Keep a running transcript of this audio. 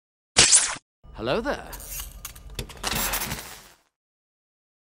Hello there.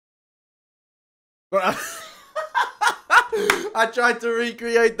 I tried to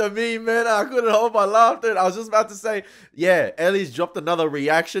recreate the meme, man. I couldn't hold my laughter. I was just about to say, yeah, Ellie's dropped another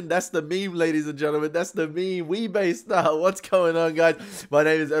reaction. That's the meme, ladies and gentlemen. That's the meme. Weebay style. What's going on, guys? My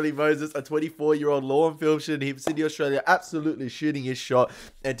name is Elie Moses, a 24-year-old law and film student here in Sydney, Australia, absolutely shooting his shot.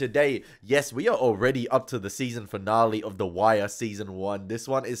 And today, yes, we are already up to the season finale of The Wire Season 1. This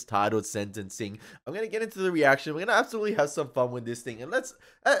one is titled Sentencing. I'm going to get into the reaction. We're going to absolutely have some fun with this thing. And let's,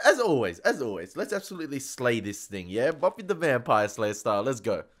 as always, let's absolutely slay this thing, yeah? Buffy the Vampire Slayer style. Let's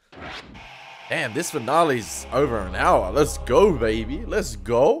go. Damn, this finale's over an hour. Let's go, baby. Let's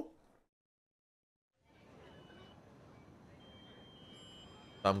go.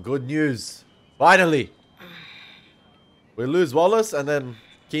 Some good news. Finally. We lose Wallace and then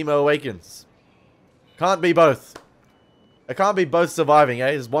Chemo awakens. Can't be both. It can't be both surviving, eh?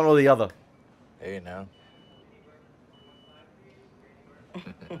 It's one or the other. Hey, now.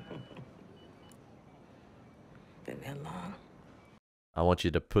 Been that long? I want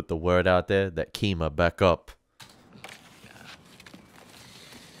you to put the word out there that Kima back up.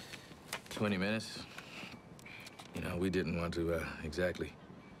 20 minutes. You know, we didn't want to exactly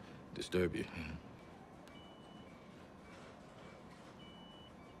disturb you.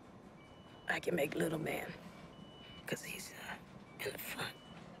 I can make little man, because he's in the front,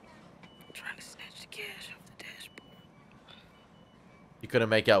 trying to snatch the cash off the dashboard. You couldn't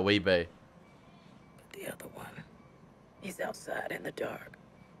make out Weebay. But the other one, he's outside in the dark.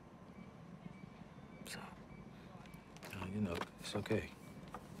 So. You know, it's okay.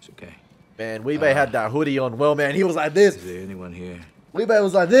 It's okay. Man, Weebay had that hoodie on. Well, man, he was like this. Is there anyone here? Weebay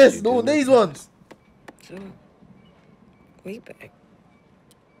was like this, doing these ones. So, we back.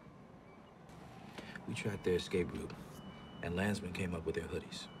 We tracked their escape route, and landsmen came up with their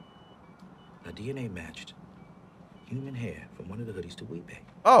hoodies. Now, DNA matched human hair from one of the hoodies to Weebay.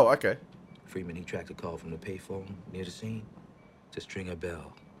 Oh, okay. Freeman, he tracked a call from the payphone near the scene to Stringer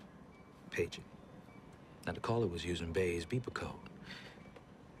Bell, paging. Now, the caller was using Bay's beeper code.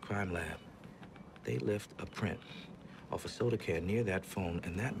 Crime Lab, they left a print off a soda can near that phone,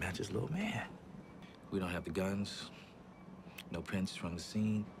 and that matches little man. We don't have the guns, no prints from the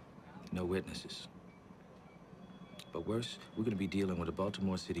scene, no witnesses. But worse, we're gonna be dealing with a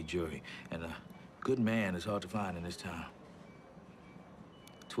Baltimore City jury, and a good man is hard to find in this town.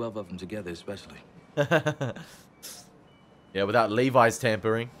 12 of them together, especially. Yeah, without Levi's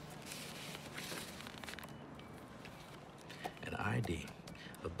tampering. An ID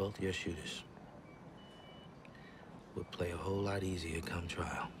of both your shooters would play a whole lot easier come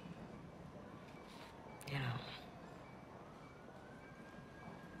trial. You know,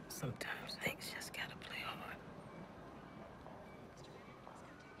 sometimes things just gotta play hard.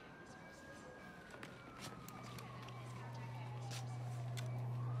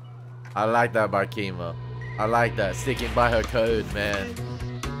 I like that by Kima. I like that. Sticking by her code, man.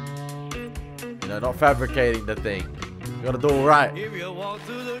 You know, not fabricating the thing. You gotta do it right. If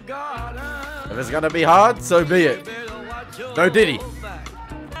it's gonna be hard, so be it. No Diddy.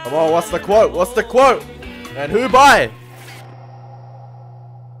 Come on, what's the quote? What's the quote? And who by?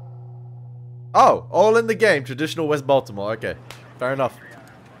 Oh, all in the game. Traditional West Baltimore. Okay, fair enough.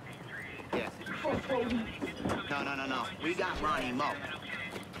 Yes. No. We got Ronnie Mo.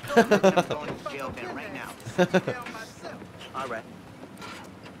 I'm going to jail then right now. All right.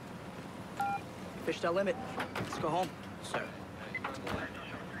 Fished our limit. Let's go home, sir.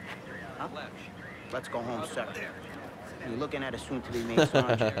 Huh? Let's go home, sir. You're looking at a soon-to-be made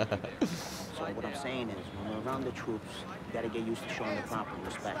sergeant. So what I'm saying is, when we're around the troops, you gotta get used to showing the proper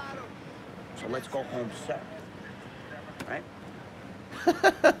respect. So let's go home, sir. Right?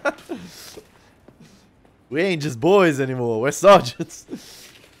 We ain't just boys anymore. We're sergeants.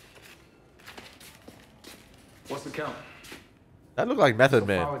 What's the count? That looked like Method So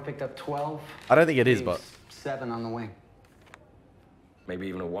Man. far we picked up 12. I don't think it is, but 7 on the wing. Maybe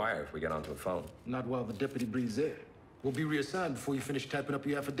even a wire if we get onto a phone. Not while the deputy breathes air. We'll be reassigned before you finish typing up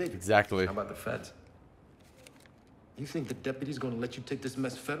your affidavit. exactly. How about the feds? You think the deputy's gonna let you take this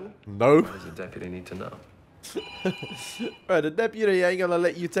mess federal? No. What does the deputy need to know? Bro, the deputy ain't gonna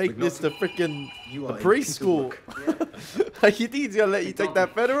let you take this to freaking You the are a piece of preschool. work. You think he's gonna let you take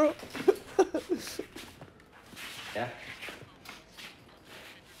that federal? Yeah.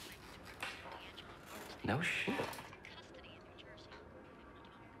 No shit.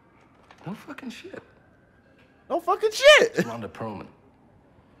 No fucking shit. No fucking shit. Rhonda Perlman.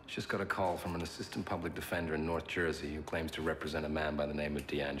 Just got a call from an assistant public defender in North Jersey who claims to represent a man by the name of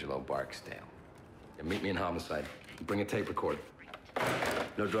D'Angelo Barksdale. Yeah, meet me in homicide. Bring a tape recorder.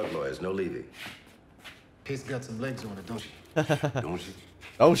 No drug lawyers, no Levy. Case got some legs on it, don't she? Don't she?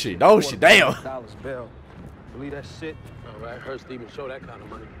 Don't she? Don't she? Damn. Dollars bail. Believe that shit? All right, Hurst even show that kind of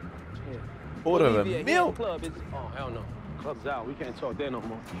money. Yeah. Quarter of a Olivier, mil. Club is. Oh hell no. Club's out. We can't talk there no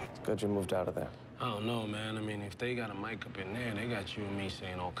more. It's good you moved out of there. I don't know, man. I mean, if they got a mic up in there, they got you and me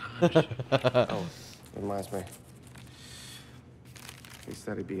saying all kinds of shit. Oh, reminds me. He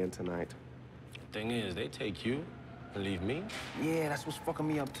said he'd be in tonight. Thing is, they take you and leave me. Yeah, that's what's fucking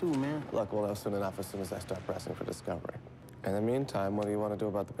me up too, man. Look, we'll know soon enough as soon as I start pressing for discovery. In the meantime, what do you want to do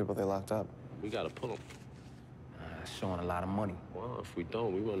about the people they locked up? We gotta pull them. Showing a lot of money. Well, if we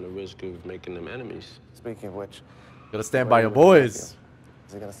don't, we run the risk of making them enemies. Speaking of which, Gotta stand by your boys.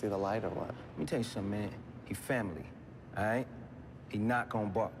 Is he gonna see the light or what? Let me tell you something, man. He family, all right? He not gonna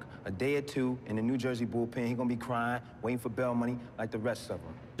buck. A day or two in the New Jersey bullpen, he gonna be crying, waiting for bail money like the rest of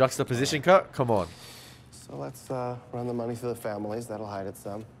them. Juxtaposition cut? Come on. So let's run the money through the families. That'll hide it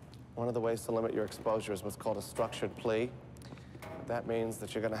some. One of the ways to limit your exposure is what's called a structured plea. That means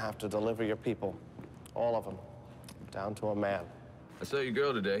that you're gonna have to deliver your people, all of them, down to a man. I saw your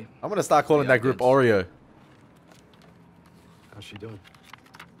girl today. I'm gonna start calling that group Oreo. How's she doing?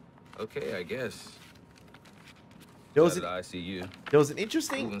 Okay, I guess. There was, ICU. there was an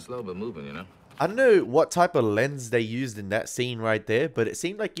interesting... Moving slow, but moving, you know? I don't know what type of lens they used in that scene right there, but it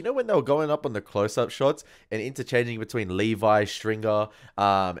seemed like, you know, when they were going up on the close-up shots and interchanging between Levi, Stringer,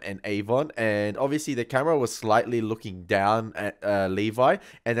 and Avon, and obviously the camera was slightly looking down at Levi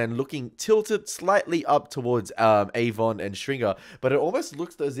and then looking tilted slightly up towards Avon and Stringer, but it almost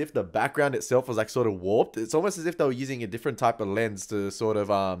looks as if the background itself was like sort of warped. It's almost as if they were using a different type of lens to sort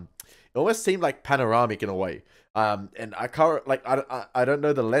of it almost seemed like panoramic in a way. And I can't, like, I don't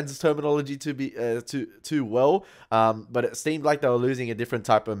know the lens terminology to be too well, but it seemed like they were losing a different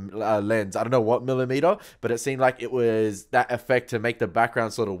type of lens. I don't know what millimeter, but it seemed like it was that effect to make the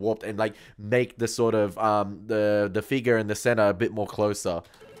background sort of warped and like make the sort of the figure in the center a bit more closer,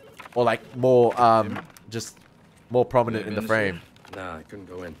 or like more just more prominent in the frame. Nah, I couldn't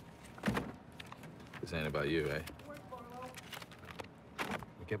go in. This ain't about you, eh?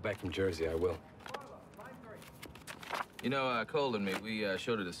 Get back from Jersey, I will. You know, Cole and me, we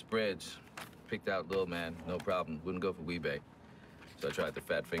showed her the spreads. Picked out Lil Man, no problem. Wouldn't go for Weebay. So I tried the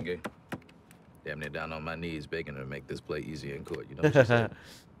fat finger. Damn near down on my knees, begging her to make this play easier in court. You know what she said?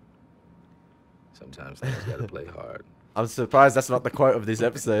 Sometimes things gotta play hard. I'm surprised that's not the quote of this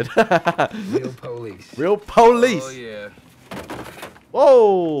episode. Real police. Real police. Oh, yeah.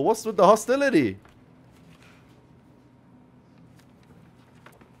 Whoa, what's with the hostility?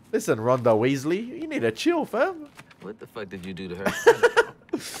 Listen, Rhonda Weasley, you need to chill, fam. What the fuck did you do to her?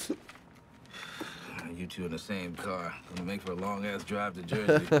 You two in the same car. Gonna make for a long-ass drive to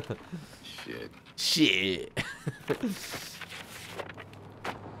Jersey. Shit. Shit.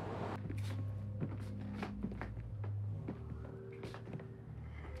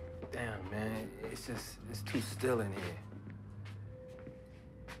 Damn, man, it's too still in here.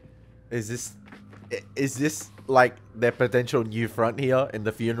 Is this like their potential new front here in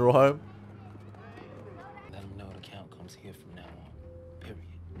the funeral home? Let them know the count comes here from now on. Period.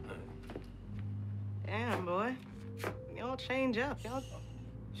 Damn, boy. Y'all change up. Y'all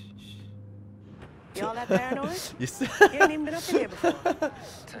that paranoid? You ain't even been up in here before.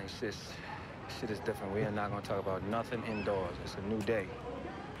 Tell you, sis, shit is different. We are not gonna talk about nothing indoors. It's a new day.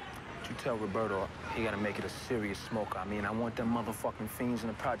 You tell Roberto he gotta make it a serious smoker. I mean, I want them motherfucking fiends in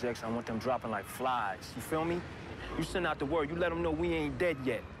the projects. I want them dropping like flies. You feel me? You send out the word. You let them know we ain't dead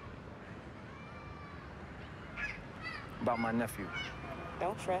yet. About my nephew.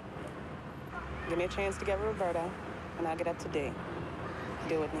 Don't fret. Give me a chance to get Roberto, and I'll get up to date.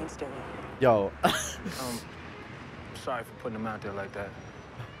 Do what needs doing. Yo. Sorry for putting him out there like that.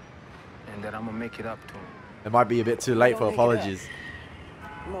 And that I'm gonna make it up to him. It might be a bit too late for apologies.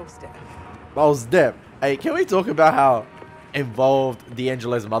 Most deaf. Most deaf. Hey, can we talk about how involved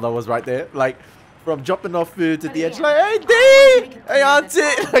D'Angelo's mother was right there? Like, from dropping off food to D'Angelo, hey D! Hey auntie!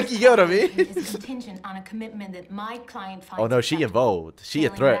 Like, you get what I mean? Is contingent on a commitment that my client finds. Oh no, she involved. She a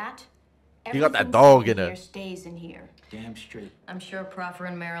threat. That, you got that dog in her. Stays in here. Damn straight. I'm sure Proffer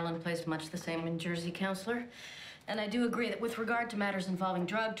in Maryland plays much the same in Jersey, Counselor. And I do agree that with regard to matters involving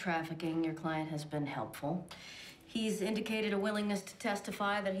drug trafficking, your client has been helpful. He's indicated a willingness to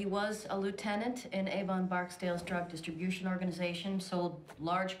testify that he was a lieutenant in Avon Barksdale's drug distribution organization, sold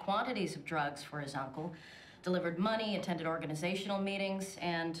large quantities of drugs for his uncle, delivered money, attended organizational meetings,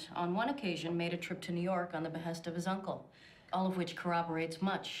 and on one occasion made a trip to New York on the behest of his uncle, all of which corroborates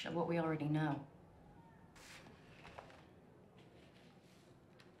much of what we already know.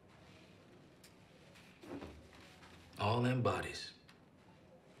 All them bodies.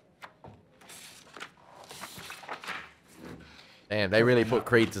 Damn, they really put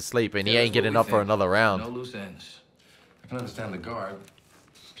Creed to sleep, and he ain't getting up for another round. No loose ends. I can understand the guard.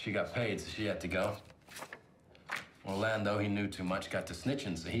 She got paid, so she had to go. Orlando, he knew too much, got to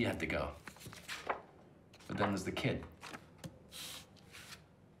snitching, so he had to go. But then there's the kid.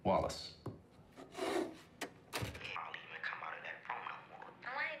 Wallace.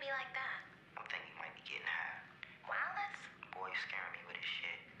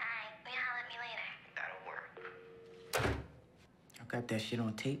 Got that shit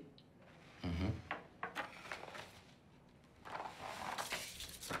on tape? Mm-hmm.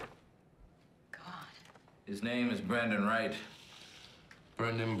 His name is Brandon Wright.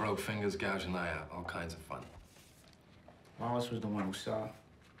 Brendan broke fingers, gouging eye out, all kinds of fun. Wallace was the one who saw,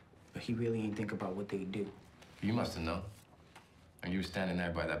 but he really ain't think about what they do. You must have known. And you were standing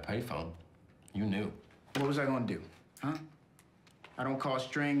there by that payphone. You knew. What was I gonna do, huh? I don't call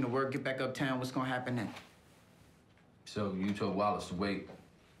String, the word get back uptown, what's gonna happen then? So you told Wallace to wait.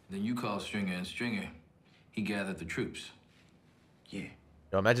 Then you called Stringer, and Stringer, he gathered the troops. Yeah.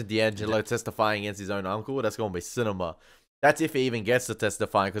 Yo, imagine D'Angelo testifying against his own uncle. That's going to be cinema. That's if he even gets to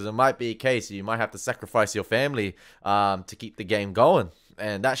testifying, because it might be a case you might have to sacrifice your family to keep the game going.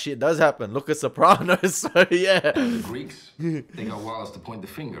 And that shit does happen. Look at Sopranos. So, yeah. The Greeks, they got Wallace to point the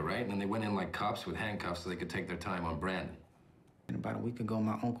finger, right? And then they went in like cops with handcuffs so they could take their time on Brandon. And about a week ago,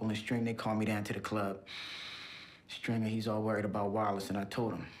 my uncle and String, they called me down to the club. Stringer, he's all worried about Wallace, and I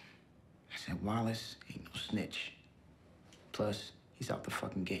told him. I said, Wallace ain't no snitch. Plus, he's out the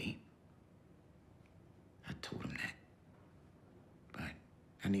fucking game. I told him that. But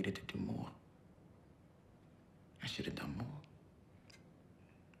I needed to do more. I should have done more.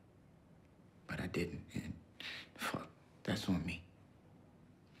 But I didn't, and fuck, that's on me.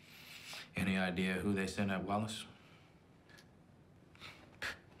 Any idea who they sent at Wallace?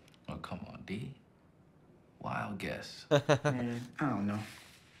 Oh, come on, D. Wild guess. Man, I don't know.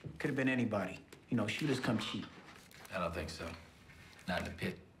 Could have been anybody. You know, shooters come cheap. I don't think so. Not in the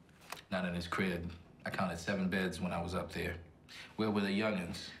pit. Not in his crib. I counted 7 beds when I was up there. Where were the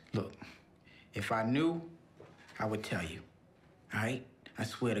youngins? Look, if I knew, I would tell you. All right? I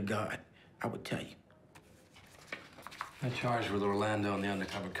swear to God, I would tell you. They're charged with Orlando and the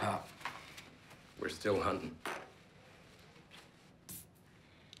undercover cop. We're still hunting.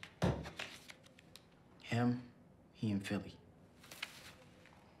 Him, he in Philly.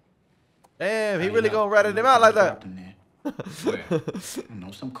 Damn, he really gonna rat him out like that. Where? I don't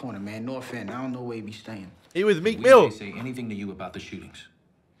know, some corner, man. North End. I don't know where he be staying. He was Meek We Mill. may say anything to you about the shootings.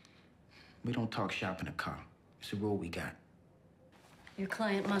 We don't talk shop in the car. It's a rule we got. Your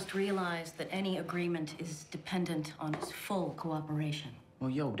client must realize that any agreement is dependent on his full cooperation. Well,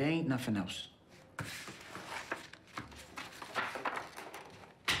 yo, there ain't nothing else.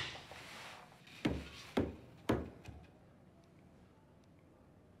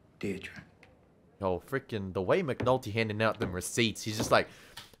 Deirdre. Yo, freaking the way McNulty handing out them receipts, he's just like,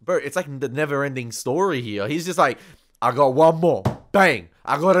 bro, it's like the never-ending story here. He's just like, I got one more, bang.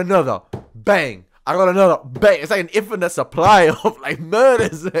 I got another, bang. I got another, bang. It's like an infinite supply of like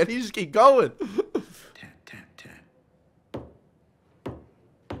murders, and he just keep going. Tap, tap, tap.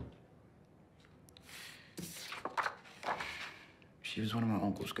 She was one of my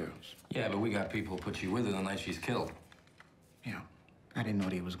uncle's girls. Yeah, but we got people who put you with her the night she's killed. Yeah, I didn't know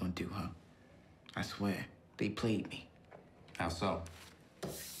they was gonna do her. I swear, they played me. How so?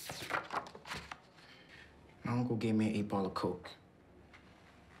 My uncle gave me an 8-ball of coke.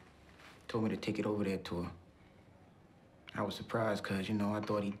 Told me to take it over there to her. I was surprised because, you know, I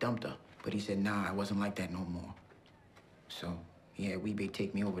thought he dumped her. But he said, nah, I wasn't like that no more. So, he had Weebay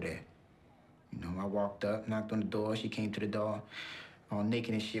take me over there. You know, I walked up, knocked on the door. She came to the door, all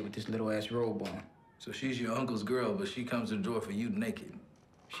naked and shit with this little-ass robe on. So she's your uncle's girl, but she comes to the door for you naked.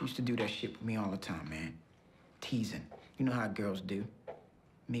 She used to do that shit with me all the time, man. Teasing. You know how girls do.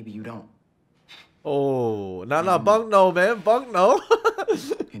 Maybe you don't. Oh, nah, bunk no, man. Bunk no.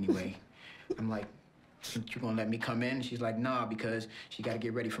 Anyway, I'm like, think you gonna let me come in? She's like, nah, because she gotta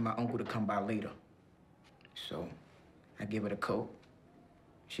get ready for my uncle to come by later. So, I give her the coat.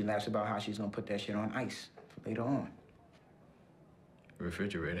 She laughs about how she's gonna put that shit on ice for later on.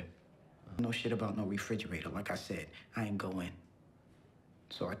 Refrigerator? No shit about no refrigerator. Like I said, I ain't go in.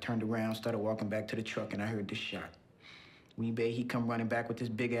 So I turned around, started walking back to the truck, and I heard this shot. Weebay, he come running back with this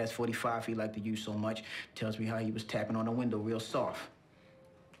big-ass 45 he liked to use so much. Tells me how he was tapping on the window real soft.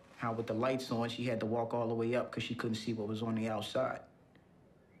 How with the lights on, she had to walk all the way up because she couldn't see what was on the outside.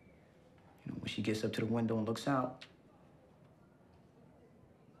 You know, when she gets up to the window and looks out,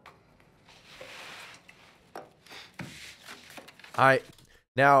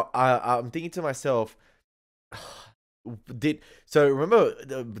 Now, I'm thinking to myself, So remember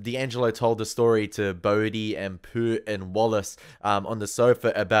D'Angelo told the story to Bodie and Pooh and Wallace on the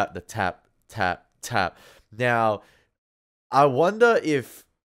sofa about the tap, tap, tap. Now, I wonder if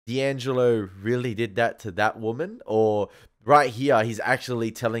D'Angelo really did that to that woman, or right here he's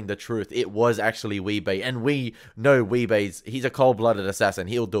actually telling the truth. It was actually Weebay, and we know he's a cold-blooded assassin.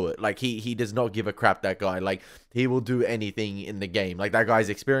 He'll do it. Like he does not give a crap, that guy. Like he will do anything in the game. Like that guy's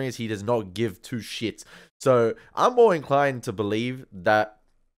experience, he does not give two shits. So I'm more inclined to believe that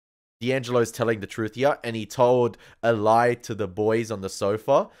D'Angelo's telling the truth here, and he told a lie to the boys on the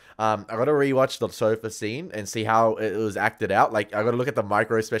sofa. I gotta rewatch the sofa scene and see how it was acted out. Like, I gotta look at the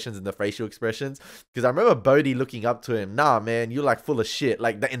micro expressions and the facial expressions, because I remember Bodie looking up to him. Nah, man, you're like full of shit,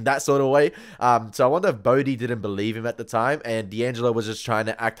 like in that sort of way. So I wonder if Bodie didn't believe him at the time, and D'Angelo was just trying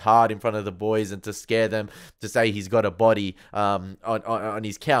to act hard in front of the boys and to scare them, to say he's got a body on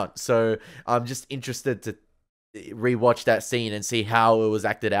his count. So I'm just interested to rewatch that scene and see how it was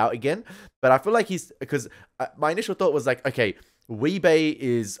acted out again. But I feel like because my initial thought was like, okay, Weebay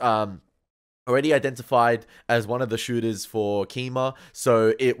is already identified as one of the shooters for Kima,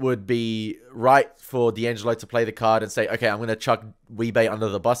 so it would be right for D'Angelo to play the card and say, okay, I'm going to chuck Weebay under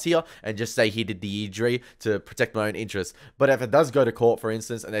the bus here and just say he did the injury to protect my own interests. But if it does go to court, for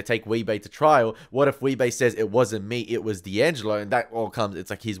instance, and they take Weebay to trial, what if Weebay says it wasn't me, it was D'Angelo, and that all comes, it's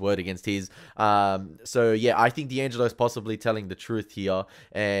like his word against his. So yeah, I think D'Angelo is possibly telling the truth here,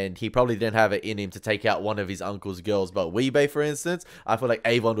 and he probably didn't have it in him to take out one of his uncle's girls. But Weebay, for instance, I feel like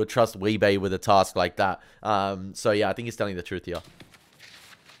Avon would trust Weebay with a task like that. So yeah, I think he's telling the truth here.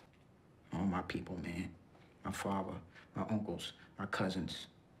 All my people, man. My father, my uncles, my cousins.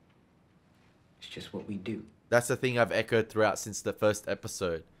 It's just what we do. That's the thing I've echoed throughout since the first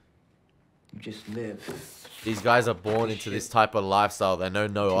episode. You just live. These guys are born into this type of lifestyle. They know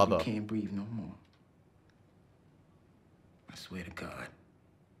no other. You can't breathe no more. I swear to God,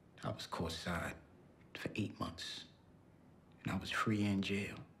 I was courtside for 8 months. And I was free in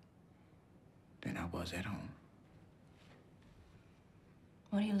jail than I was at home.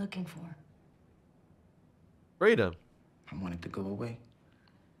 What are you looking for? Freedom. I wanted to go away.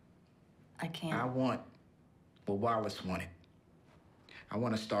 I can't. I want what Wallace wanted. I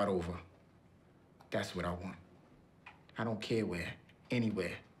want to start over. That's what I want. I don't care where,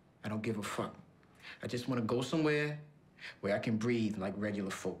 anywhere. I don't give a fuck. I just want to go somewhere where I can breathe like regular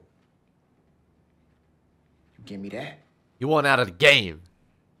folk. You give me that? You want out of the game.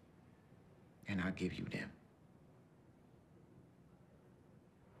 And I'll give you them.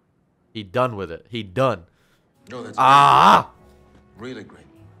 He done with it. He done. No, that's Really great.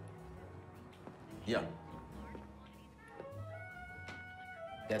 Yeah.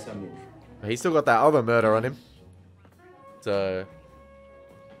 That's our move. He still got that other murder on him. So,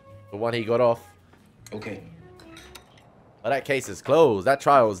 the one he got off. Okay. Well, that case is closed. That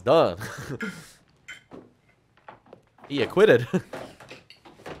trial is done. He acquitted.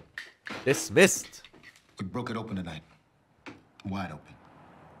 Dismissed. We broke it open tonight. Wide open.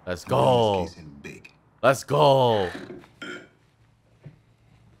 Let's go. Let's go.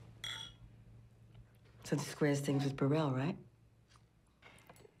 So this squares things with Burrell, right?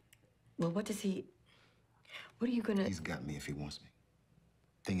 Well, what are you gonna... He's got me if he wants me.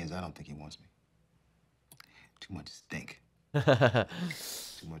 Thing is, I don't think he wants me. Too much stink.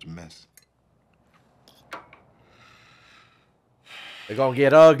 Too much mess. They're gonna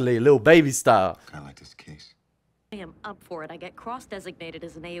get ugly, little baby style. I like this case. I am up for it. I get cross-designated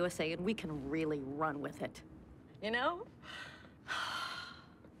as an AUSA, and we can really run with it. You know?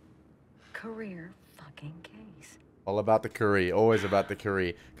 Career fucking case. All about the career. Always about the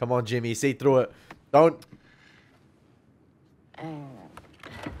career. Come on, Jimmy. See through it. Don't.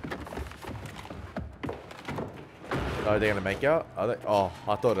 Are they gonna make out? Are they? Oh,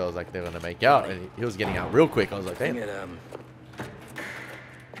 I thought it was like they were gonna make out, and he was getting out real quick. I was like, damn.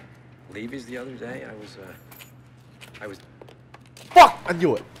 Levy's the other day, I was... Fuck! I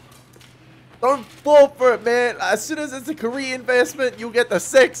knew it. Don't fall for it, man. As soon as it's a career investment, you'll get the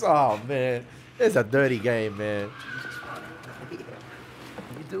sex. Oh, man. It's a dirty game, man. What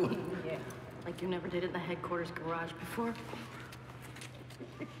you doing? Yeah. Like you never did it in the headquarters garage before?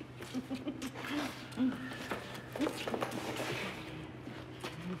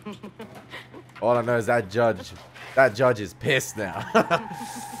 All I know is that judge is pissed now.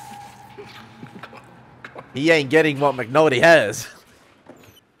 He ain't getting what McNulty has.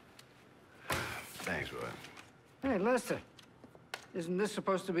 Thanks, Roy. Hey, Lester. Isn't this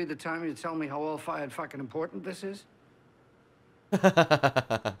supposed to be the time you tell me how all-fired fucking important this is? It's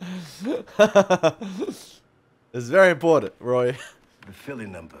very important, Roy. The Philly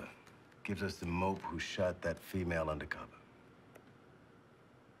number. gives us the mope who shot that female undercover.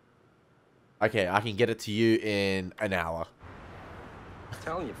 Okay, I can get it to you in an hour. I'm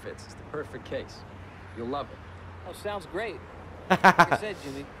telling you, Fitz, it's the perfect case. You'll love it. Oh, sounds great. Like I said,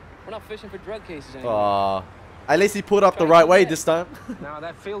 Jimmy, we're not fishing for drug cases anymore. At least he pulled up the right way this time. Now,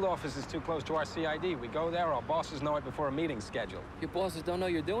 that field office is too close to our CID. We go there, our bosses know it before a meeting's scheduled. Your bosses don't know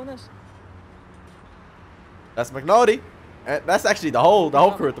you're doing this? That's McNulty. That's actually the whole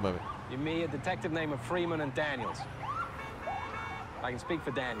crew at the moment. You mean a detective named Freeman and Daniels. I can speak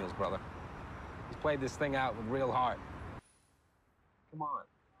for Daniels, brother. He's played this thing out with real heart. Come on.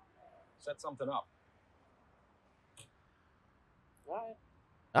 Set something up. All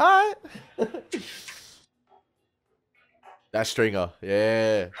right. All right. That Stringer,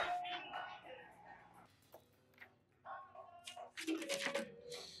 yeah.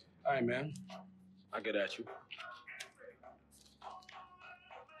 All right, man. I'll get at you.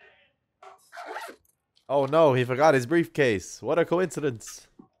 Oh no, he forgot his briefcase. What a coincidence.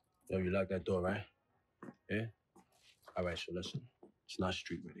 Yo, you locked that door, right? Yeah? All right, so listen. It's not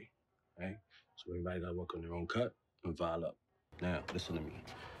street ready, right? So everybody gotta work on their own cut and file up. Now, listen to me.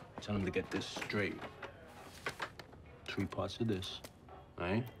 Tell them to get this straight. 3 parts of this, all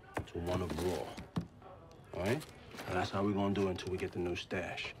right? To 1 of raw, all right? And that's how we're gonna do it until we get the new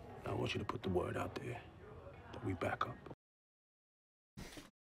stash. Now, I want you to put the word out there that we back up.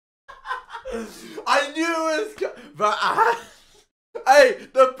 I knew it was, but hey,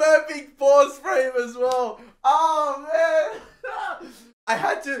 the perfect force frame as well. Oh man, I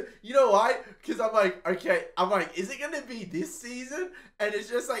had to. You know why? Because I'm like, okay, is it gonna be this season? And it's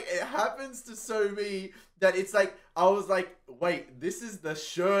just like it happens to so me that it's like I was like, wait, this is the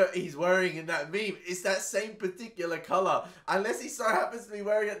shirt he's wearing in that meme. It's that same particular color, unless he so happens to be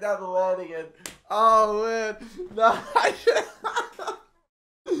wearing it down the line again. Oh man, no.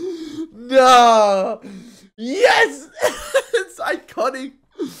 No! Yes! It's iconic!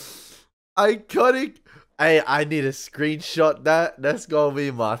 Iconic! Hey, I need to screenshot that. That's gonna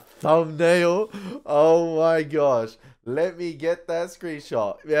be my thumbnail. Oh my gosh. Let me get that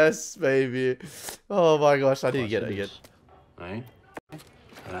screenshot. Yes, baby. Oh my gosh, I need to get it again. Alright? And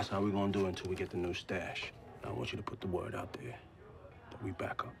that's how we're gonna do it until we get the new stash. Now, I want you to put the word out there that we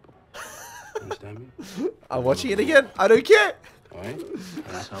back up. Understand me? I'm watching it again. I don't care. All right? And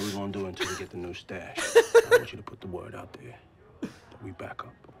that's how we're going to do it until we get the new stash. I want you to put the word out there that we back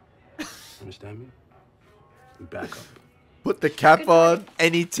up. Understand me? We back up. Put the cap on.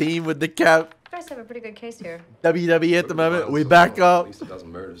 Any team with the cap. You guys have a pretty good case here. WWE at the moment. We back up. At least a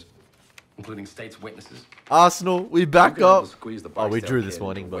dozen murders, including state's witnesses. Arsenal. We back up. Oh, we drew this kid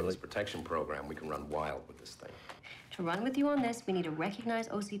morning, into a but witness like. protection program. We can run wild with this thing. To run with you on this, we need a recognized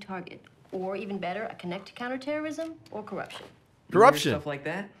OC target. Or even better, a connect to counterterrorism or corruption. Corruption. Stuff like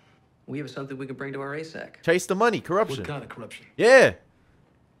that. We have something we can bring to our ASAC. Chase the money. Corruption. What kind of corruption? Yeah.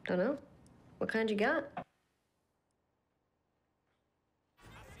 Don't know. What kind you got?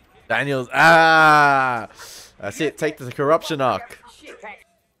 Daniels. Ah. That's it. Take the corruption arc.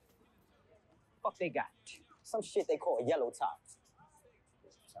 Fuck they got? Some shit they call a yellow top.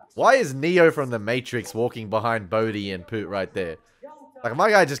 Why is Neo from the Matrix walking behind Bodhi and Poot right there? Like, my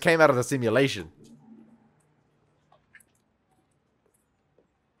guy just came out of the simulation.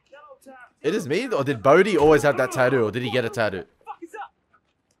 It is me? Or did Bodhi always have that tattoo? Or did he get a tattoo? Fuck is up?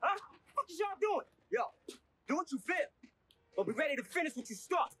 Huh? What is y'all doing? Yo, do what you feel. But be ready to finish what you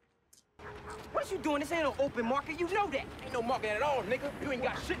start. What you doing? This ain't no open market. You know that. Ain't no market at all, nigga. You ain't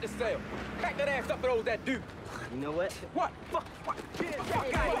got shit to sell. Pack that ass up and over that dude. You know what? What? Fuck. Get the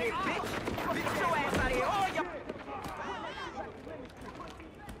fuck out of here, bitch. Get your ass out of here. All y'all.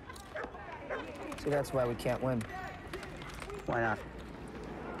 See, that's why we can't win. Why not?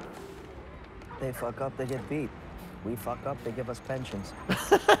 They fuck up, they get beat. We fuck up, they give us pensions.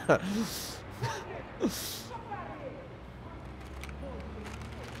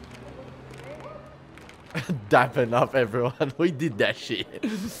 Dapping up everyone. We did that shit.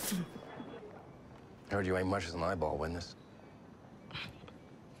 Heard you ain't much as an eyeball witness.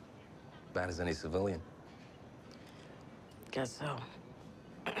 Bad as any civilian. Guess so.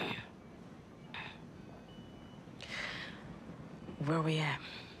 Where we at?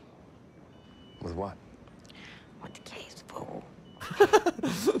 With what? With the case, fool.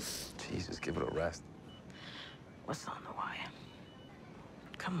 Jesus, give it a rest. What's on the wire?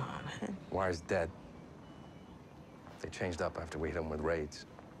 Come on, man. Wire's dead. They changed up after we hit them with raids.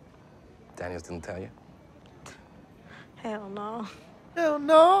 Daniels didn't tell you? Hell no. Hell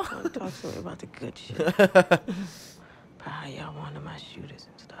no. I want to talk to me about the good shit. About how y'all wanted my shooters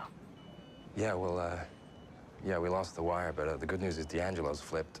and stuff. Yeah, well, yeah, we lost the wire, but the good news is D'Angelo's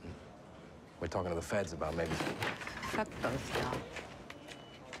flipped. And We're talking to the feds about maybe. Fuck both y'all.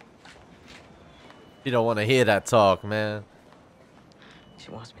 You don't want to hear that talk, man.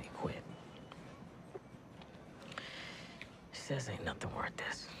 She wants me to quit. She says ain't nothing worth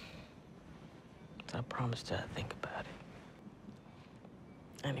this. So I promised her I'd think about it.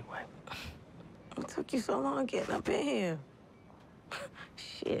 Anyway, what took you so long getting up in here?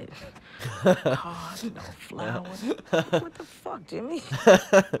 Shit. Cars, no flowers. What the fuck, Jimmy? I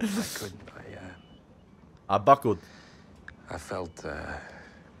couldn't. I buckled. I felt,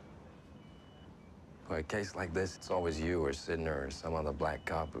 for a case like this, it's always you or Sidner or some other black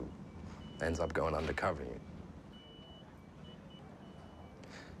cop who ends up going undercover.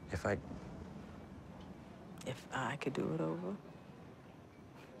 If I could do it over,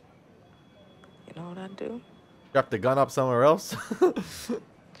 you know what I'd do? Drop the gun up somewhere else.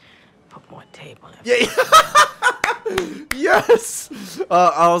 Put more tape on it. Yeah. Yes.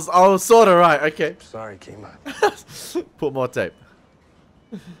 I was sort of right. Okay. Sorry, Kima. Put more tape.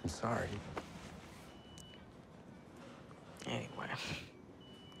 I'm sorry. Anyway,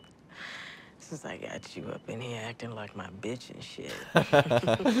 since I got you up in here acting like my bitch and shit,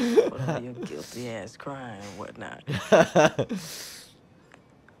 with all your guilty ass crying and whatnot,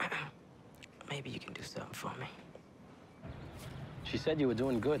 maybe you can do something for me. She said you were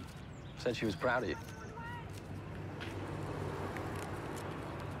doing good. Said she was proud of you.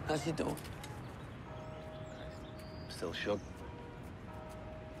 How's she doing? Still shook.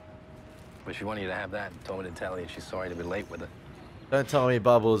 But she wanted you to have that. Told me to tell you she's sorry to be late with it. Don't tell me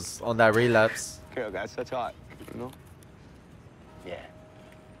Bubbles on that relapse. Girl got such heart, you know? Yeah.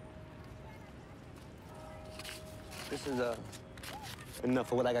 This is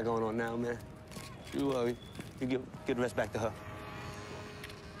enough of what I got going on now, man. You give the rest back to her.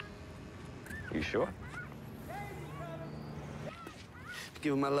 You sure?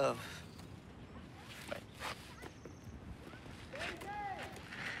 Give her my love.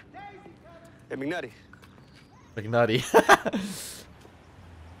 Hey, McNutty. McNutty.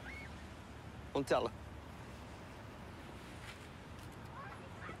 Don't tell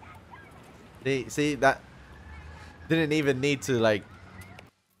her. See that didn't even need to like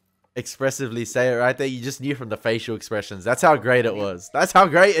expressively say it right there. You just knew from the facial expressions. That's how great it was. That's how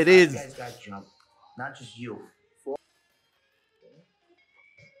great it is. You guys got jumped. Not just you.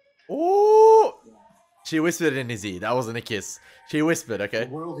 Ooh. She whispered in his ear. That wasn't a kiss. She whispered, okay? The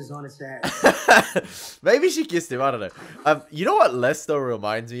world is on its ass. Maybe she kissed him. I don't know. You know what Lester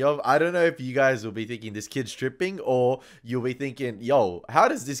reminds me of? I don't know if you guys will be thinking this kid's stripping or you'll be thinking, yo, how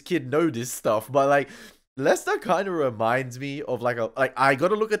does this kid know this stuff? But like, Lester kind of reminds me of like I got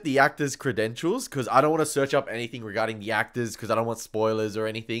to look at the actor's credentials because I don't want to search up anything regarding the actors because I don't want spoilers or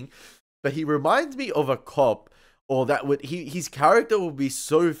anything. But he reminds me of a cop. Or that would his character would be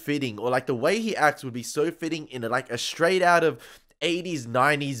so fitting, or like the way he acts would be so fitting in like a straight out of 80s,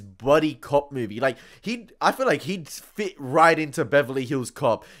 90s buddy cop movie. Like I feel like he'd fit right into Beverly Hills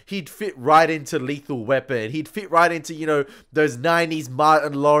Cop. He'd fit right into Lethal Weapon. He'd fit right into, you know, those 90s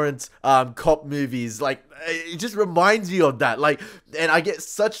Martin Lawrence cop movies. Like it just reminds me of that. Like, and I get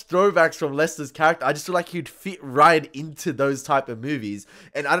such throwbacks from Lester's character. I just feel like he'd fit right into those type of movies.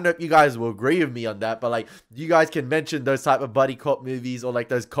 And I don't know if you guys will agree with me on that, but like you guys can mention those type of buddy cop movies or like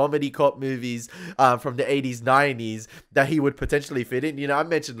those comedy cop movies from the 80s, 90s that he would potentially fit in. You know, I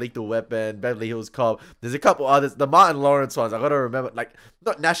mentioned Lethal Weapon, Beverly Hills Cop. There's a couple others. The Martin Lawrence ones, I gotta remember, like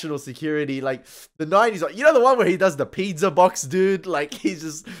not National Security, like the 90s. You know the one where he does the pizza box, dude? Like he's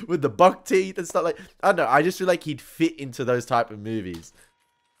just with the buck teeth and stuff. Like I don't know. I just feel like he'd fit into those type of movies.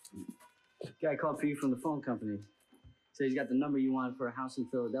 Guy called for you from the phone company. So he's got the number you wanted for a house in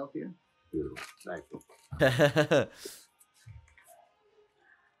Philadelphia? Beautiful. Thank you.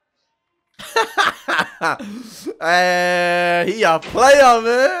 He a player,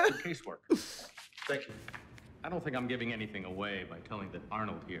 man. Casework. Thank you. I don't think I'm giving anything away by telling that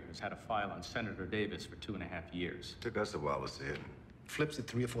Arnold here has had a file on Senator Davis for 2.5 years. Took us a while to see it. Flips it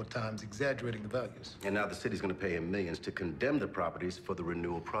 3 or 4 times, exaggerating the values. And now the city's gonna pay him millions to condemn the properties for the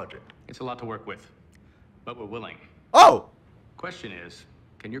renewal project. It's a lot to work with, but we're willing. Oh! Question is,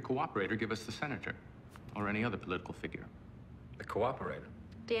 can your cooperator give us the senator or any other political figure? The cooperator?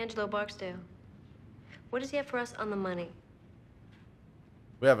 D'Angelo Barksdale. What does he have for us on the money?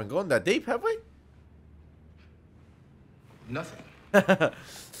 We haven't gone that deep, have we? Nothing.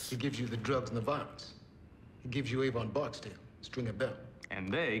 He gives you the drugs and the violence. He gives you Avon Barksdale, Stringer Bell.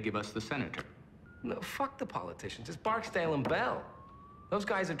 And they give us the senator. No, fuck the politicians. It's Barksdale and Bell. Those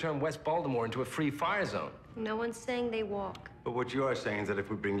guys have turned West Baltimore into a free fire zone. No one's saying they walk. But what you are saying is that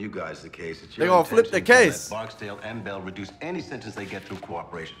if we bring you guys the case, it's They're your gonna flip the intention to case. let Barksdale and Bell reduce any sentence they get through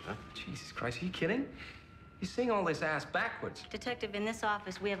cooperation, huh? Jesus Christ, are you kidding? He's saying all this ass backwards. Detective, in this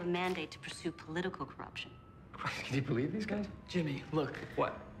office, we have a mandate to pursue political corruption. Can you believe these guys? Jimmy, look.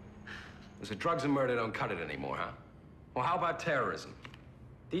 What? So drugs and murder don't cut it anymore, huh? Well, how about terrorism?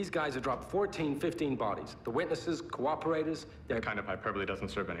 These guys have dropped 14, 15 bodies. The witnesses, cooperators, That kind of hyperbole doesn't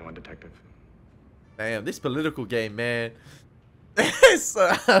serve anyone, Detective. Damn, this political game, man. It's,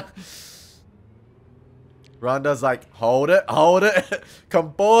 Rhonda's like, hold it,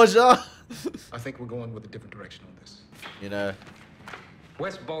 composure. I think we're going with a different direction on this. You know.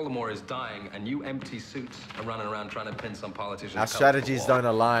 West Baltimore is dying, and you empty suits are running around trying to pin some politician. Our strategies don't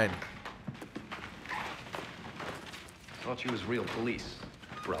align. Thought you was real police,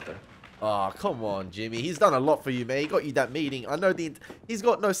 brother. Oh, come on, Jimmy. He's done a lot for you, man. He got you that meeting. I know he's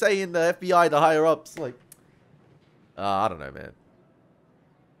got no say in the FBI, the higher ups. Like, I don't know, man.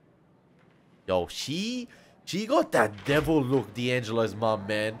 Yo, she got that devil look, D'Angelo's mom,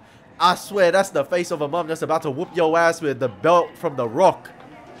 man. I swear, that's the face of a mom that's about to whoop your ass with the belt from The Rock.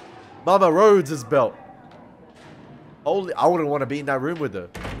 Mama Rhodes' belt. Holy, I wouldn't want to be in that room with her.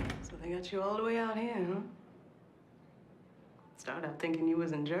 So they got you all the way out here, huh? Started out thinking you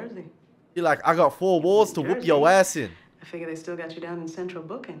was in Jersey. You're like, I got 4 walls to whoop your ass in. I figure they still got you down in Central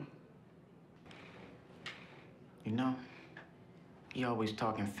Booking. You know, you always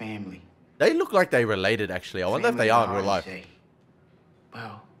talking family. They look like they related, actually. I wonder if they are in real life.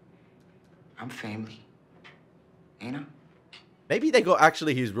 Well, I'm family. Ain't I? Maybe they got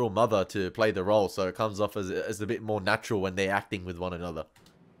actually his real mother to play the role, so it comes off as a bit more natural when they're acting with one another.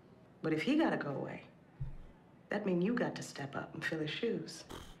 But if he gotta go away, that means you got to step up and fill his shoes.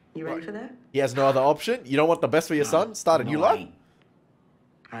 You ready for that? He has no other option? You don't want the best for your son? Start a new life?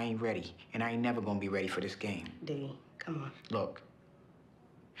 I ain't ready, and I ain't never gonna be ready for this game. D, come on. Look,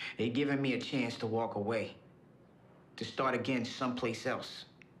 they giving me a chance to walk away, to start again someplace else.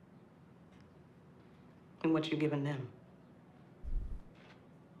 And what you giving them?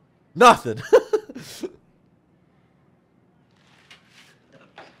 Nothing.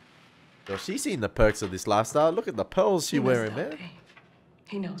 Yo, she's seen the perks of this lifestyle. Look at the pearls she's wearing, man.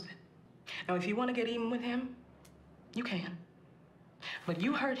 He knows it. Now, if you want to get even with him, you can. But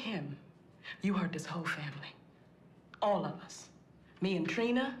you hurt him, you hurt this whole family. All of us. Me and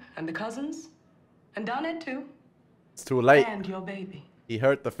Trina and the cousins. And Donette, too. It's too late. And your baby. He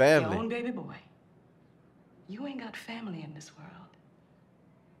hurt the family. Your own baby boy. You ain't got family in this world.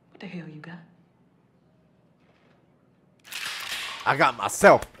 What the hell you got? I got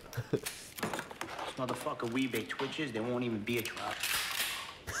myself. This motherfucker Weebay twitches, there won't even be a trial.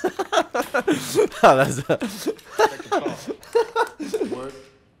 Oh, that's Word.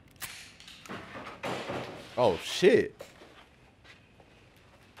 Oh, shit.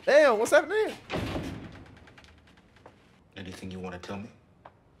 Damn, what's happening? Anything you want to tell me?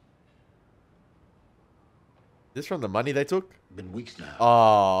 This from the money they took? Been weeks now.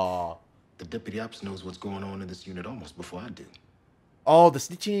 Oh. The deputy ops knows what's going on in this unit almost before I do. Oh, the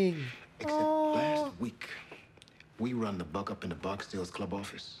snitching. Except last week, we run the buck up into Barksdale's club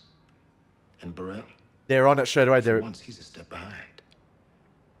office. And Burrell? They're on it straight away. For once, he's a step behind.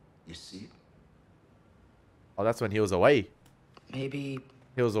 You see it? Oh, that's when he was away. Maybe...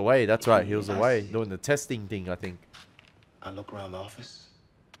 He was away. That's right. He was away doing the testing thing, I think. I look around the office,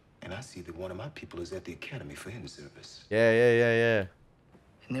 and I see that one of my people is at the academy for in-service. Yeah.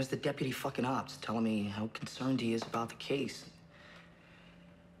 And there's the deputy fucking ops telling me how concerned he is about the case.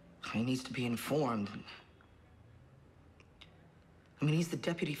 He needs to be informed. I mean, he's the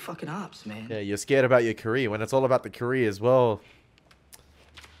deputy fucking ops, man. Yeah, you're scared about your career when it's all about the career as well.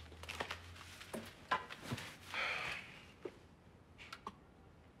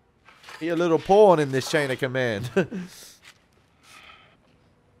 Be a little pawn in this chain of command.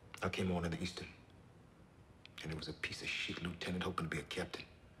 I came on in the Eastern, and it was a piece of shit lieutenant hoping to be a captain.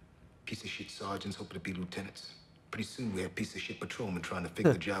 Piece of shit sergeants hoping to be lieutenants. Pretty soon we had piece of shit patrolmen trying to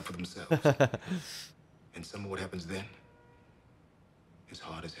figure the job for themselves. And some of what happens then is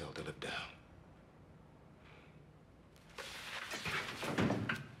hard as hell to live down.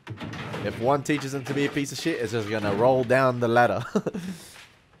 If one teaches him to be a piece of shit, it's just gonna roll down the ladder.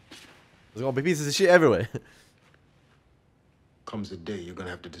 There's gonna be pieces of shit everywhere. Comes a day you're gonna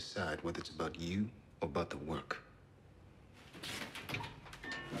have to decide whether it's about you or about the work.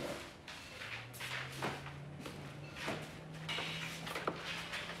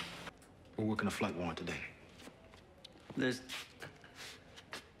 We're working a flight warrant today. There's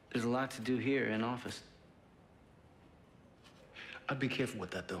a lot to do here in office. I'd be careful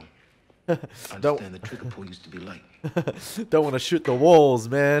with that, though. Understand the trigger pull used to be light. Don't want to shoot the walls,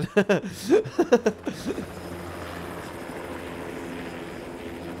 man.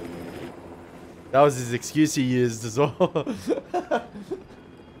 That was his excuse he used as well.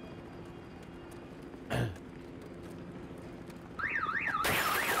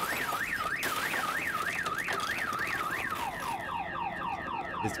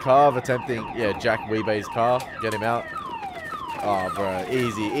 His car attempting, yeah, Jack Weebay's car. Get him out. Oh, bro.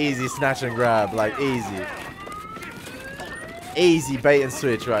 Easy snatch and grab. Like, easy. Easy bait and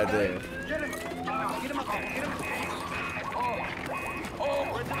switch right there.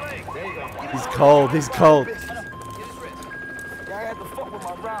 He's cold. He's cold.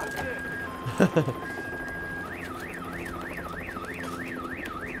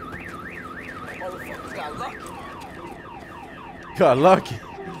 Got lucky.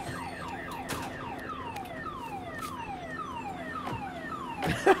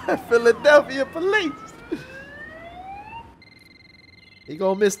 Philadelphia police. He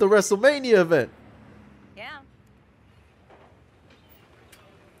gonna miss the WrestleMania event. Yeah.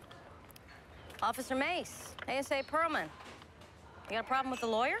 Officer Mace, s1ep13. You got a problem with the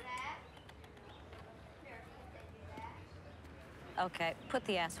lawyer? Okay, put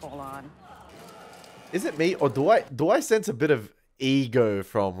the asshole on. Is it me, or do I sense a bit of ego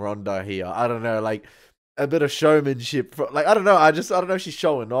from Rhonda here? I don't know, like a bit of showmanship. Like, I don't know. I don't know if she's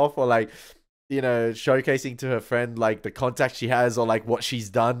showing off or like, you know, showcasing to her friend like the contact she has or like what she's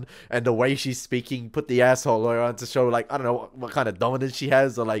done and the way she's speaking. Put the asshole on to show like, I don't know what kind of dominance she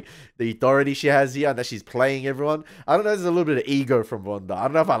has or like the authority she has here and that she's playing everyone. I don't know. There's a little bit of ego from Rhonda. I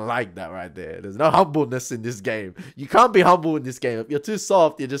don't know if I like that right there. There's no humbleness in this game. You can't be humble in this game. If you're too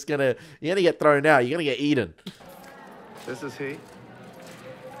soft, you're gonna get thrown out. You're gonna get eaten. This is he.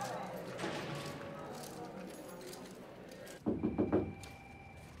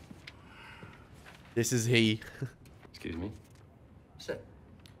 This is he. Excuse me. Sit.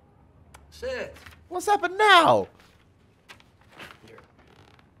 Sit. What's happened now?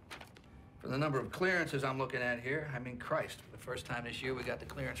 For the number of clearances I'm looking at here, I mean, Christ, for the first time this year, we got the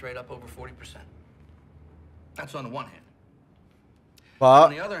clearance rate up over 40%. That's on the one hand. But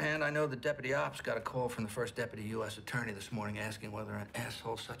on the other hand, I know the deputy ops got a call from the first deputy U.S. attorney this morning asking whether an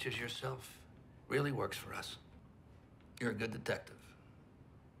asshole such as yourself really works for us. You're a good detective.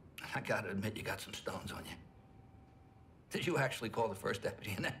 I gotta admit, you got some stones on you. Did you actually call the first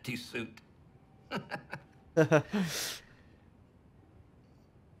deputy an empty suit? I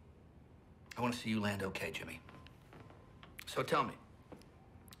want to see you land okay, Jimmy. So tell me,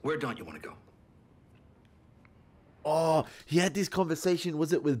 where don't you want to go? Oh, he had this conversation.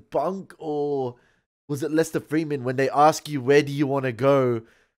 Was it with Bunk or was it Lester Freeman? When they ask you, where do you want to go?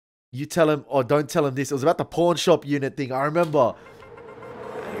 You tell him, or don't tell him this. It was about the pawn shop unit thing. I remember.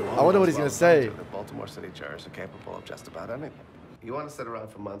 I wonder what he's going to say. The Baltimore City jurors are capable of just about anything. You want to sit around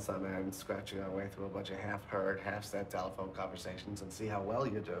for months on end, scratching our way through a bunch of half-heard, half-said telephone conversations and see how well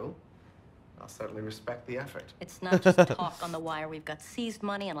you do? I'll certainly respect the effort. It's not just talk on the wire. We've got seized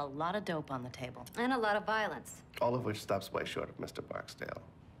money and a lot of dope on the table. And a lot of violence. All of which stops way short of Mr. Barksdale.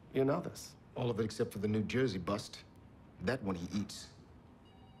 You know this. All of it except for the New Jersey bust. That one he eats.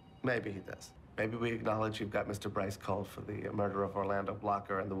 Maybe he does. Maybe we acknowledge you've got Mr. Bryce cold for the murder of Orlando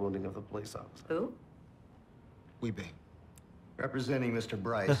Blocker and the wounding of the police officer. Who? Weebay. Representing Mr.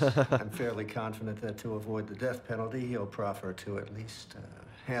 Bryce, I'm fairly confident that to avoid the death penalty, he'll proffer to at least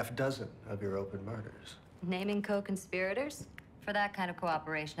half dozen of your open murders. Naming co-conspirators? For that kind of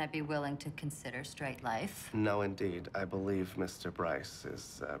cooperation, I'd be willing to consider straight life. No, indeed. I believe Mr. Bryce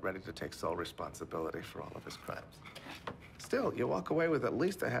is ready to take sole responsibility for all of his crimes. Still, you walk away with at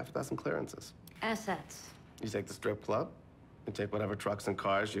least a half dozen clearances. Assets. You take the strip club, you take whatever trucks and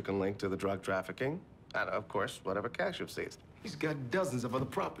cars you can link to the drug trafficking, and of course, whatever cash you've seized. He's got dozens of other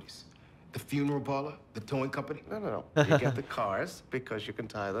properties. The funeral parlor, the towing company. No. You get the cars because you can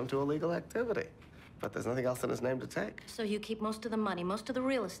tie them to illegal activity. But there's nothing else in his name to take. So you keep most of the money, most of the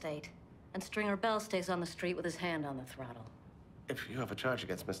real estate, and Stringer Bell stays on the street with his hand on the throttle. If you have a charge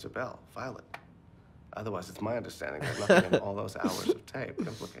against Mr. Bell, file it. Otherwise, it's my understanding that nothing in all those hours of tape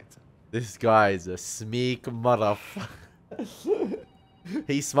implicates him. This guy is a sneak motherfucker.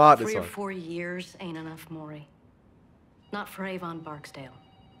 He's smart, this 3 or one. 4 years ain't enough, Maury. Not for Avon Barksdale.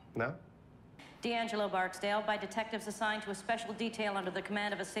 No? D'Angelo Barksdale, by detectives assigned to a special detail under the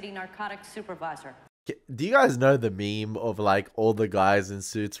command of a city narcotics supervisor. Do you guys know the meme of like all the guys in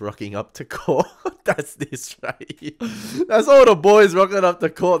suits rocking up to court? That's this right here. That's all the boys rocking up to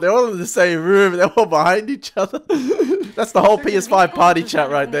court. They're all in the same room. They're all behind each other. That's the whole PS5 party chat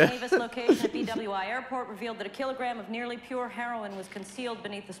right there. Davis location at BWI Airport revealed that a kilogram of nearly pure heroin was concealed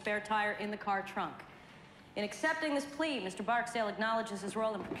beneath the spare tire in the car trunk. In accepting this plea, Mr. Barksdale acknowledges his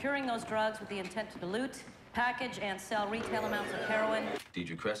role in procuring those drugs with the intent to dilute, package, and sell retail amounts of heroin.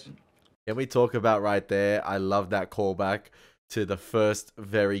 Deidre Crescent. Can we talk about right there? I love that callback to the first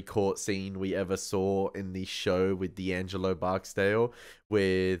very court scene we ever saw in the show with D'Angelo Barksdale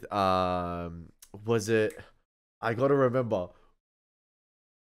with was it, I gotta remember,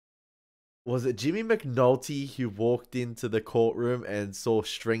 was it Jimmy McNulty who walked into the courtroom and saw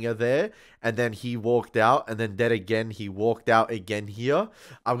Stringer there, and then he walked out, and then again he walked out again here?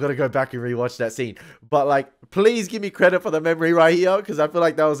 I'm gonna go back and rewatch that scene, but like, please give me credit for the memory right here, because I feel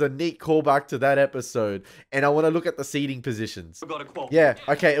like that was a neat callback to that episode. And I want to look at the seating positions. Yeah,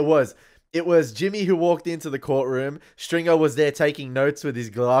 okay, it was Jimmy who walked into the courtroom. Stringer was there taking notes with his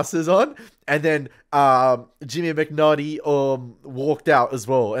glasses on. And then Jimmy McNulty walked out as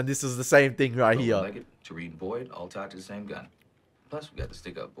well. And this is the same thing right here. Leggett, Tariq Boyd, all tied to the same gun. Plus, we got the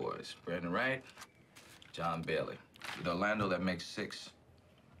stick-up boys. Brandon Wright, John Bailey. With Orlando, that makes 6.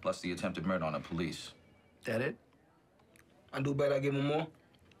 Plus the attempted murder on the police. That it? I do better, I give him more?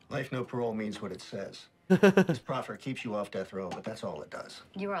 Life no parole means what it says. This proffer keeps you off death row, but that's all it does.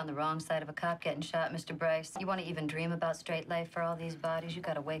 You were on the wrong side of a cop getting shot, Mr. Bryce. You want to even dream about straight life for all these bodies? You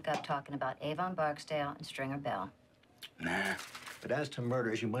got to wake up talking about Avon Barksdale and Stringer Bell. Nah. But as to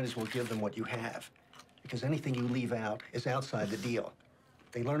murders, you might as well give them what you have. Because anything you leave out is outside the deal.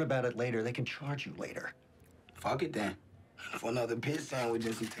 If they learn about it later, they can charge you later. Fuck it then. For another pit sandwich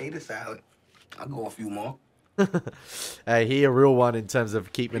and some tater salad, I'll go a few more. Hey, he a real one in terms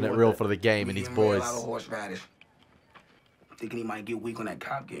of keeping it real for the game and his boys. A lot of horseradish. Thinking he might get weak on that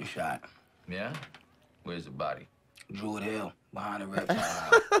cop getting shot. Yeah? Where's the body? Druid Hill, behind the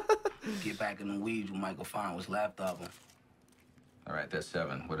reptile. Get back in the weeds with Michael find what's left of him. All right, that's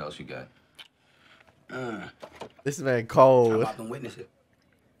 7. What else you got? This man cold. How about them witnesses?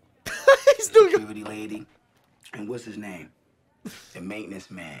 He's doing security lady. And what's his name? The maintenance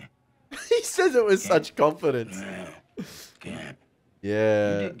man. He says it with such confidence. Gant.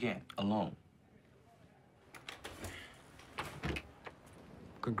 Yeah. You did Gant alone.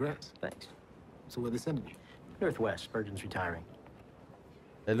 Congrats. Thanks. So where they sending you? Northwest. Spurgeon's retiring.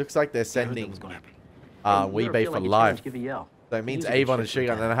 It looks like they're sending Hey, Weebay for life. Give a yell. So it means Easy to Avon and shit from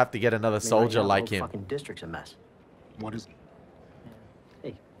Sugar, and then I town. have to get another I mean, right soldier now, the like whole him. Fucking district's a mess. What is it?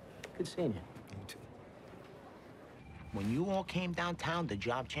 Hey, good seeing you. When you all came downtown, the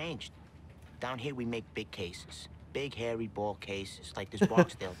job changed. Down here, we make big cases. Big, hairy ball cases, like this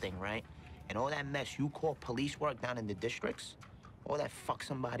Barksdale thing, right? And all that mess you call police work down in the districts, all that fuck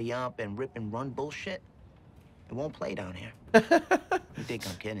somebody up and rip and run bullshit, it won't play down here. You think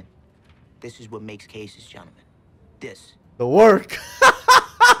I'm kidding? This is what makes cases, gentlemen. This. The work.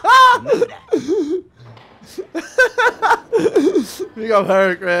 Remember that. Big up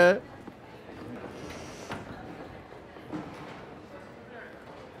Herc, man.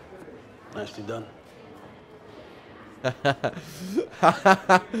 Nicely done.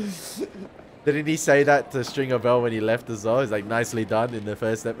 Didn't he say that to Stringer Bell when he left as well? He's like, nicely done in the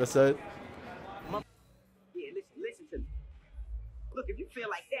first episode. Yeah, listen to me. Look, if you feel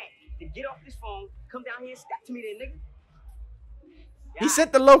like that, then get off this phone, come down here and step to me then, nigga. He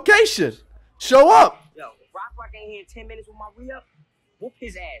sent the location. Show up. Yo, if Rock ain't here in 10 minutes with my re-up, whoop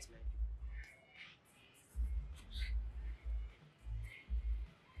his ass, man.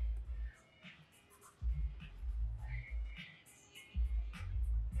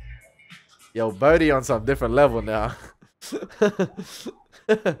 Yo, Bodie on some different level now. Now,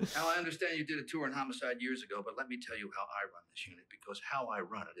 I understand you did a tour in homicide years ago, but let me tell you how I run this unit, because how I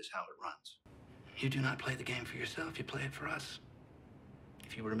run it is how it runs. You do not play the game for yourself, you play it for us.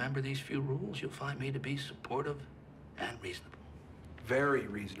 If you remember these few rules, you'll find me to be supportive and reasonable. Very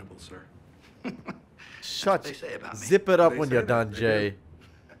reasonable, sir. Shut. They say about me. Zip it up They when say you're that. done, They Jay.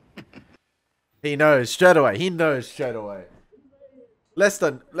 He knows straight away. He knows straight away. Less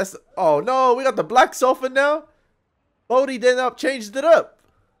than. Oh no, we got the black soften now. Bodie then changed it up.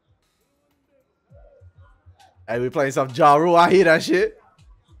 Hey, we playing some Ja Rule. I hear that shit.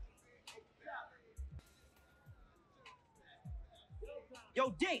 Yo,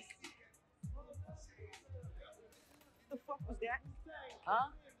 Dink! What the fuck was that? Huh?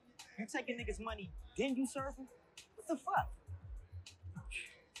 You taking niggas' money, then you serve them? What the fuck?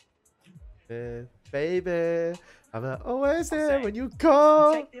 Baby, I'm always there when you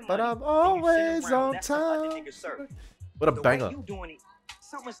call, but I'm always on time. What a banger. You doing it.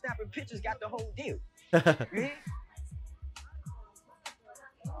 Someone snapping pictures got the whole deal.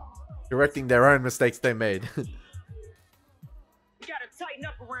 Correcting their own mistakes they made. You gotta tighten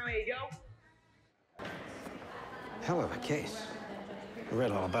up around here, yo. Hell of a case. I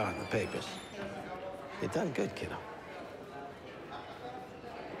read all about it in the papers. You done good, kiddo.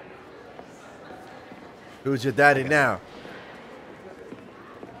 Who's your daddy now?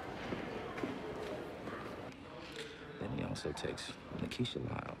 Then he also takes Nikisha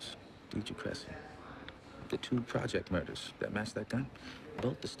Lyles, Deidre Crescent, the 2 project murders that matched that gun,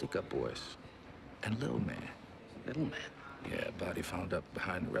 both the stick-up boys, and Little Man. Little Man? Yeah, body found up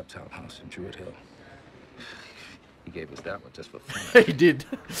behind the reptile house in Druid Hill. He gave us that one just for fun. He did.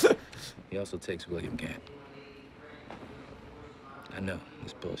 He also takes William Gant. I know,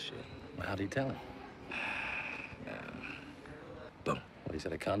 it's bullshit. Well, how'd he tell him? Boom. What, he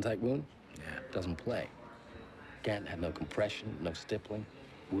said a contact wound? Yeah. Doesn't play. Gant had no compression, no stippling.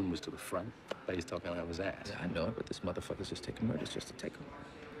 Wound was to the front, but he's talking out of his ass. Yeah, I know it, but this motherfucker's just taking murders just to take them.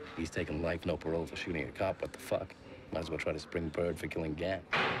 He's taking life, no parole for shooting a cop. What the fuck? Might as well try to spring Bird for killing Gant.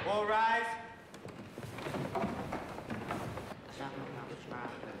 All rise.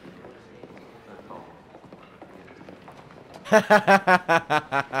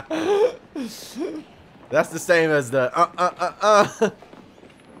 That's the same as the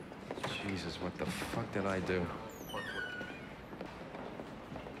Jesus, what the fuck did I do?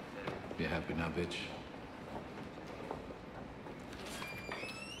 You happy now, bitch?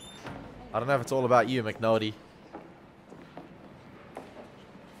 I don't know if it's all about you, McNulty.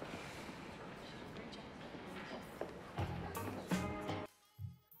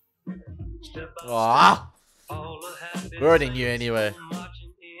 Ah, we already knew anyway.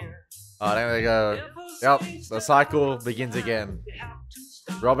 Oh, there we go. Yep, the cycle begins again.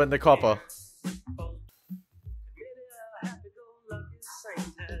 Robin the Copper.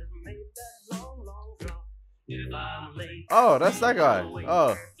 Oh, that's that guy.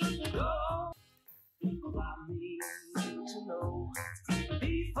 Oh.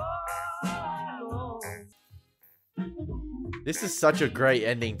 This is such a great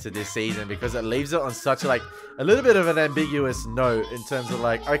ending to this season because it leaves it on such like a little bit of an ambiguous note in terms of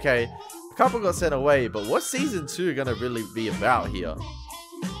like, okay, a couple got sent away, but what's season 2 gonna really be about here?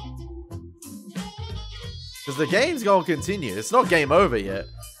 Because the game's gonna continue. It's not game over yet.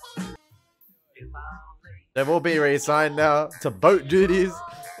 They've all been reassigned now to boat duties,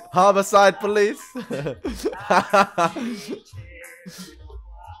 harborside police.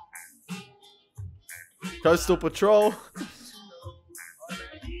 Coastal patrol.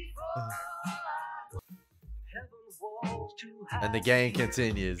 And the game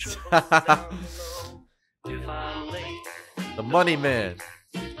continues. The money man.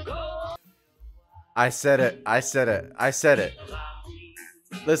 I said it. I said it. I said it.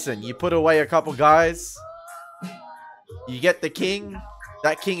 Listen, you put away a couple guys. You get the king.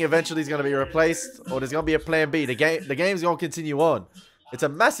 That king eventually is going to be replaced. Or there's going to be a plan B. The game's going to continue on. It's a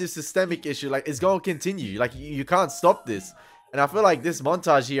massive systemic issue. Like, it's going to continue. Like, you can't stop this. And I feel like this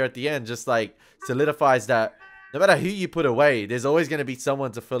montage here at the end just, like, solidifies that no matter who you put away, there's always going to be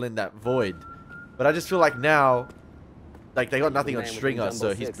someone to fill in that void. But I just feel like now, like, they got nothing on Stringer,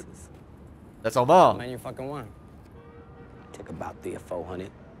 so he's... That's Omar. Man, you fucking won. Took about 3 or 400.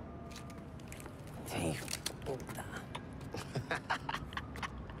 Hey, puta.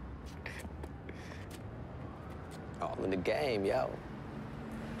 All in the game, yo.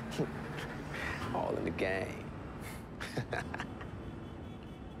 All in the game. Voy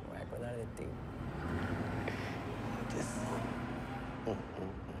a acordar de ti.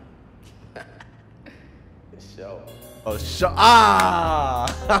 The show. Oh, ah!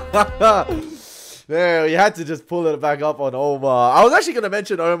 Man, you had to just pull it back up on Omar. I was actually going to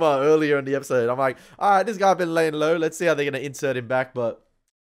mention Omar earlier in the episode. I'm like, all right, this guy been laying low. Let's see how they're going to insert him back. But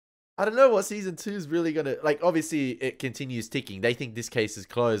I don't know what season 2 is really going to... Like, obviously, it continues ticking. They think this case is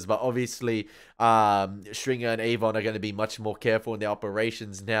closed. But obviously, Stringer and Avon are going to be much more careful in their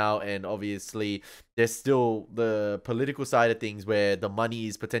operations now. And obviously, there's still the political side of things where the money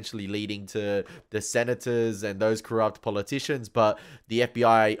is potentially leading to the senators and those corrupt politicians. But the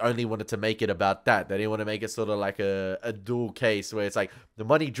FBI only wanted to make it about that. They didn't want to make it sort of like a dual case where it's like the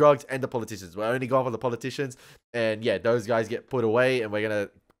money, drugs, and the politicians. We're only going for the politicians. And yeah, those guys get put away and we're going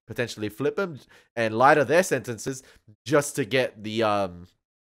to potentially flip them and lighter their sentences just to get the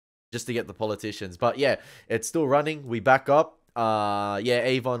politicians. But yeah, it's still running. We back up. Yeah,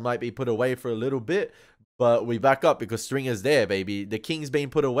 Avon might be put away for a little bit, but we back up because Stringer's there, baby. The king's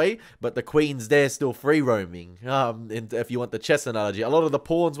been put away, but the queen's there still free roaming. And if you want the chess analogy, a lot of the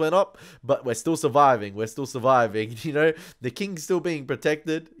pawns went up, but we're still surviving. We're still surviving. You know, the king's still being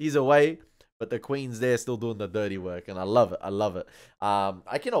protected. He's away, but the queen's there still doing the dirty work, and I love it. I love it.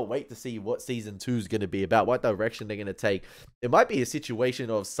 I cannot wait to see what season 2 is going to be about, what direction they're going to take. It might be a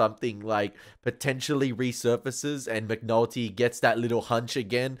situation of something like potentially resurfaces and McNulty gets that little hunch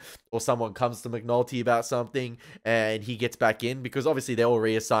again, or someone comes to McNulty about something and he gets back in, because obviously they're all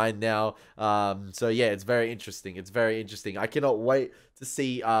reassigned now. So yeah, it's very interesting. It's very interesting. I cannot wait to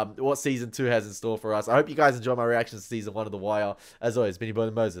see what season 2 has in store for us. I hope you guys enjoy my reactions to season 1 of The Wire. As always, been your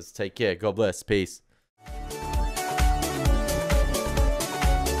brother Moses. Take care. God bless. Peace.